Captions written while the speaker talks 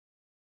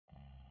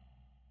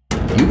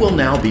will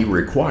now be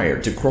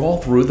required to crawl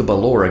through the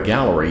Ballora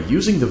gallery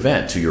using the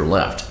vent to your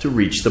left to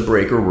reach the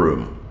breaker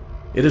room.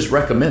 It is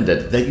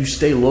recommended that you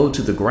stay low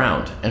to the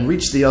ground and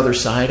reach the other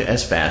side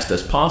as fast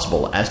as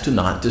possible as to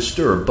not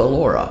disturb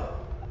Ballora.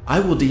 I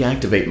will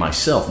deactivate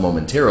myself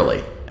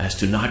momentarily as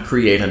to not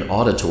create an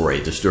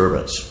auditory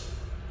disturbance.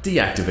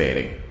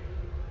 Deactivating.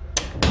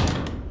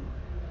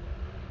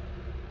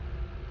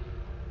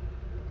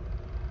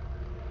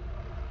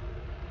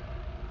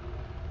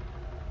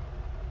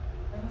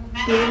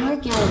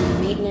 Ballora gallery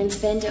maintenance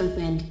vent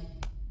opened.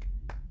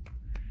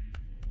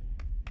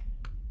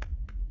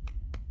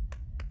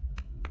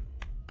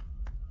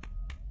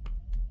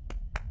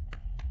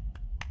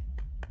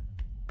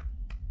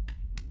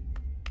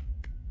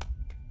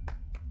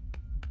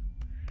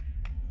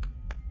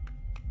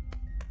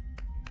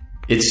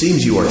 It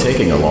seems you are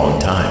taking a long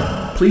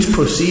time. Please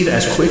proceed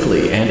as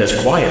quickly and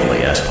as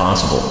quietly as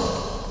possible.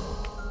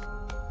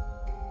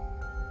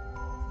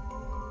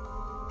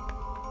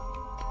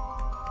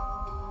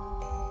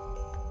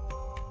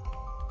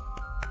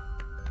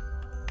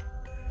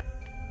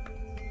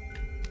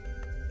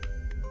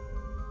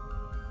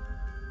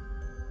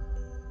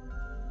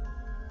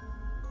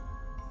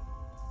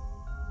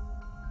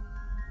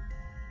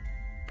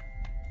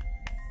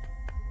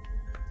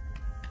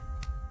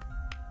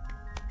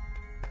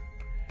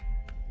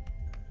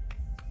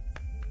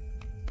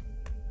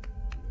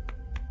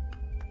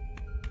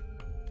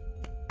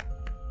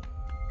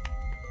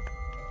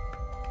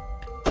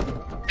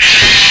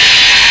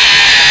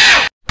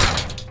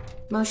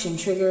 Motion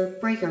trigger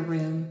breaker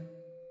room.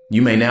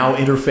 You may now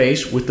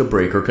interface with the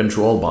breaker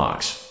control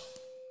box.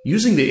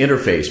 Using the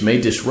interface may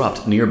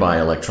disrupt nearby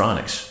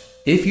electronics.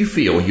 If you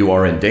feel you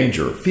are in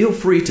danger, feel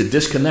free to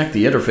disconnect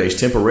the interface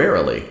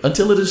temporarily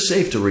until it is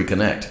safe to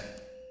reconnect.